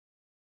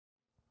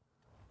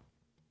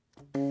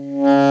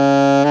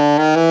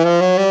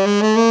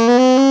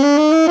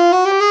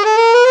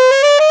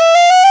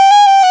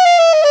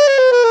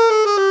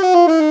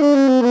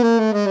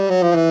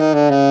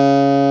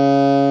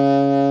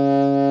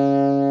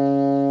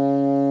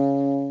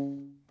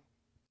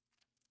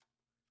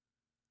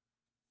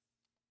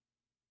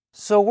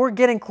So we're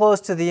getting close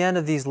to the end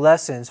of these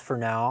lessons for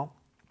now.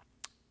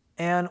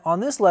 And on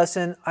this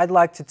lesson, I'd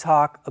like to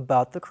talk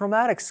about the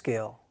chromatic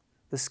scale,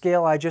 the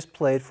scale I just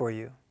played for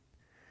you.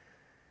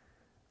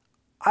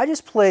 I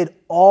just played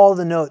all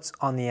the notes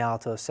on the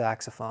alto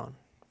saxophone,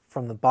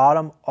 from the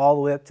bottom all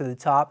the way up to the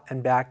top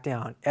and back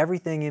down,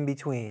 everything in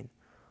between.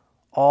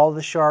 All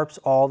the sharps,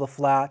 all the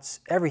flats,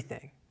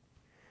 everything.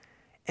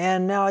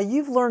 And now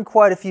you've learned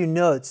quite a few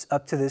notes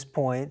up to this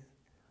point.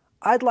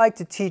 I'd like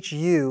to teach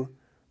you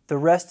the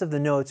rest of the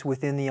notes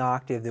within the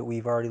octave that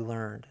we've already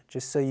learned,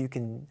 just so you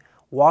can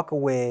walk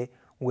away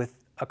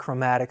with a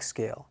chromatic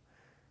scale.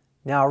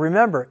 Now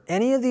remember,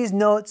 any of these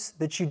notes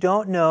that you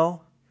don't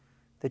know,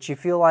 that you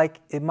feel like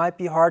it might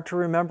be hard to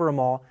remember them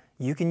all,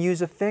 you can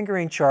use a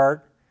fingering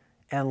chart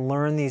and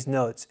learn these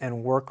notes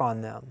and work on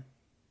them,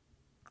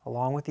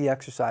 along with the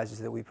exercises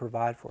that we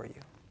provide for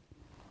you.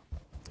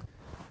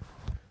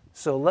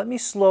 So let me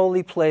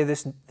slowly play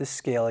this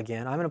scale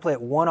again. I'm going to play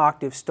it one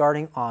octave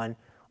starting on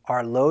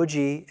our low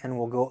G, and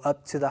we'll go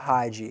up to the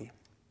high G.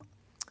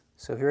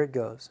 So here it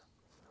goes.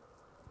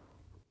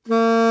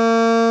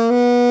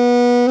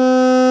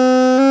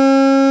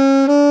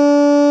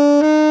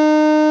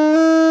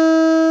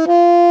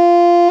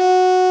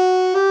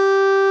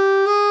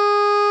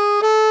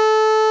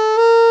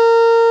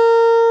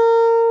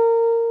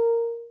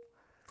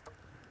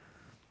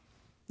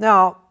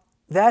 Now,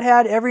 that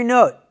had every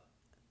note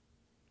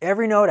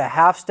a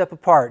half step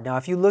apart. Now,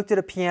 if you looked at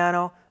a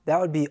piano, that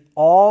would be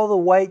all the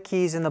white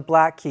keys and the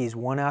black keys,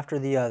 one after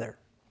the other.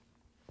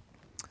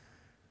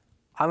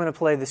 I'm going to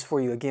play this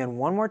for you again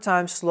one more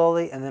time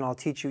slowly, and then I'll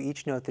teach you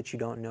each note that you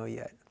don't know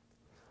yet.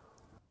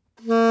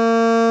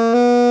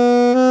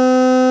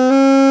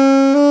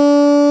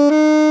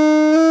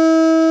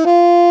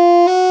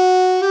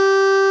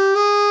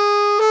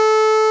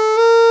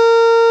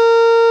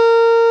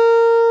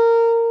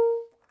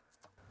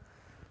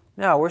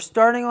 Now, we're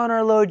starting on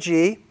our low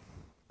G,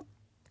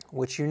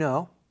 which you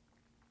know,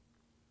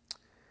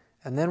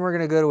 and then we're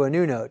going to go to a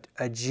new note,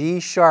 a G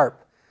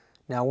sharp.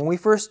 Now, when we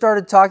first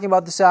started talking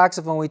about the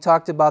saxophone, we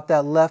talked about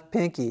that left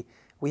pinky.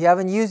 We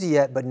haven't used it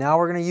yet, but now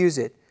we're going to use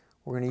it.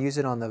 We're going to use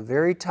it on the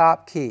very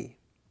top key.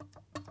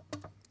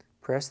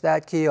 Press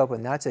that key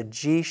open. That's a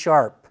G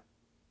sharp.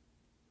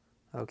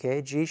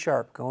 Okay, G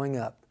sharp going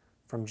up.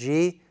 From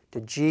G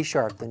to G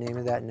sharp, the name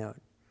of that note.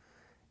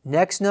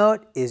 Next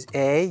note is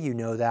A, you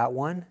know that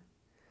one.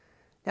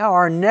 Now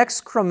our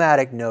next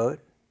chromatic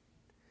note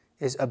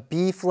is a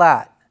B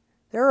flat.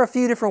 There are a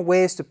few different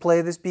ways to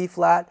play this B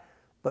flat,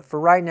 but for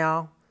right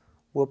now,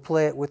 we'll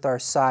play it with our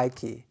side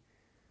key.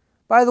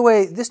 By the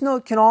way, this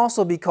note can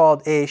also be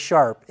called A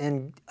sharp.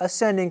 In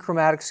ascending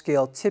chromatic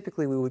scale,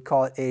 typically we would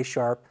call it A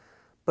sharp,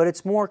 but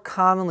it's more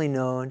commonly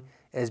known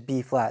as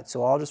B flat,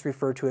 so I'll just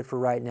refer to it for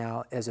right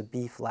now as a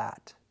B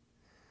flat.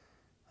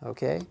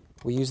 Okay,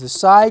 we use the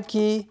side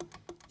key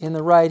in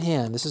the right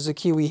hand. This is a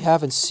key we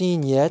haven't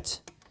seen yet,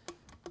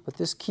 but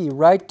this key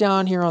right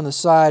down here on the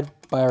side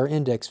by our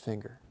index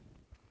finger.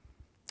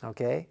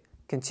 Okay,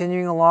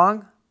 continuing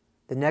along,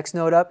 the next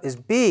note up is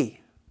B.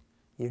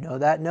 You know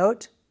that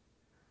note?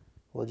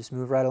 We'll just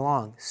move right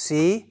along.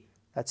 C,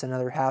 that's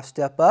another half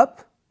step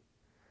up.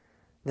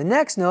 The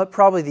next note,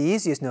 probably the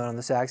easiest note on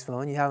the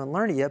saxophone, you haven't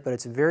learned it yet, but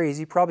it's very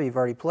easy, probably you've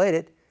already played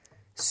it.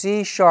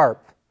 C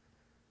sharp.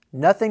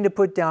 Nothing to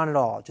put down at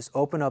all, just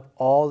open up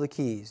all the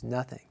keys,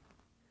 nothing.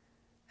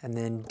 And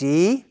then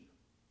D.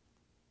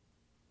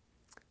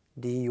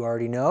 D you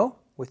already know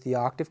with the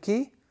octave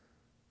key.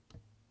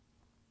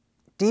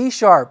 D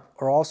sharp,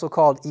 or also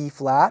called E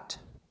flat.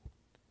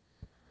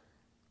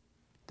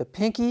 The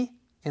pinky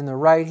in the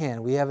right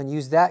hand. We haven't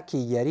used that key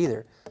yet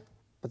either.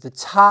 But the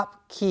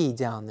top key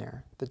down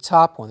there, the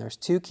top one, there's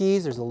two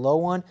keys, there's a low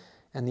one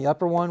and the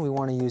upper one. We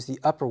want to use the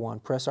upper one.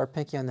 Press our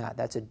pinky on that.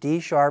 That's a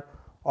D sharp,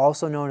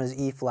 also known as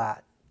E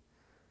flat.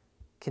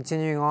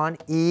 Continuing on,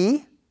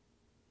 E,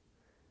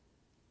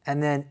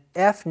 and then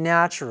F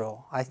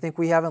natural. I think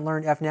we haven't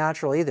learned F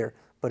natural either,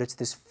 but it's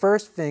this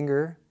first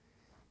finger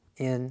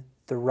in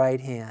the right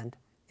hand,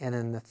 and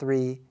then the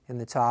 3 in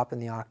the top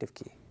and the octave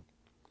key.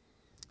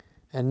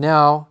 And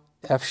now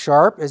F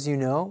sharp, as you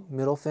know,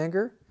 middle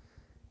finger,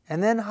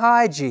 and then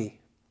high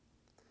G.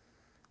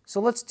 So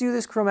let's do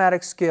this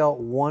chromatic scale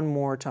one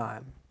more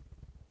time.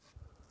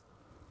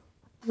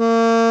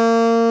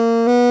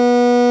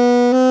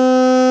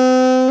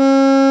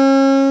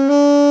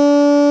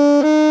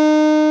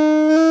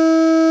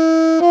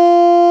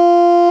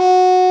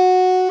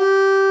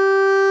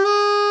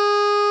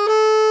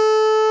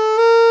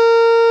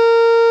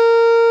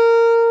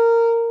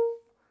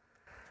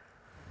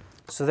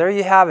 So there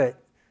you have it.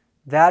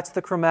 That's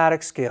the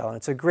chromatic scale. And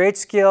it's a great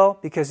scale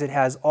because it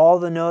has all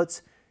the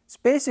notes. It's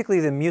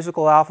basically the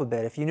musical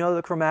alphabet. If you know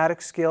the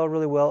chromatic scale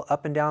really well,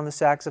 up and down the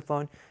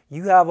saxophone,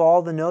 you have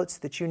all the notes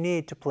that you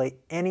need to play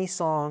any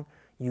song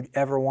you'd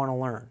ever want to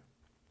learn.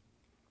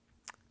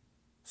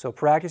 So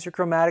practice your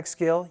chromatic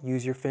scale,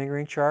 use your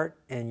fingering chart,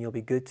 and you'll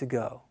be good to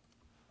go.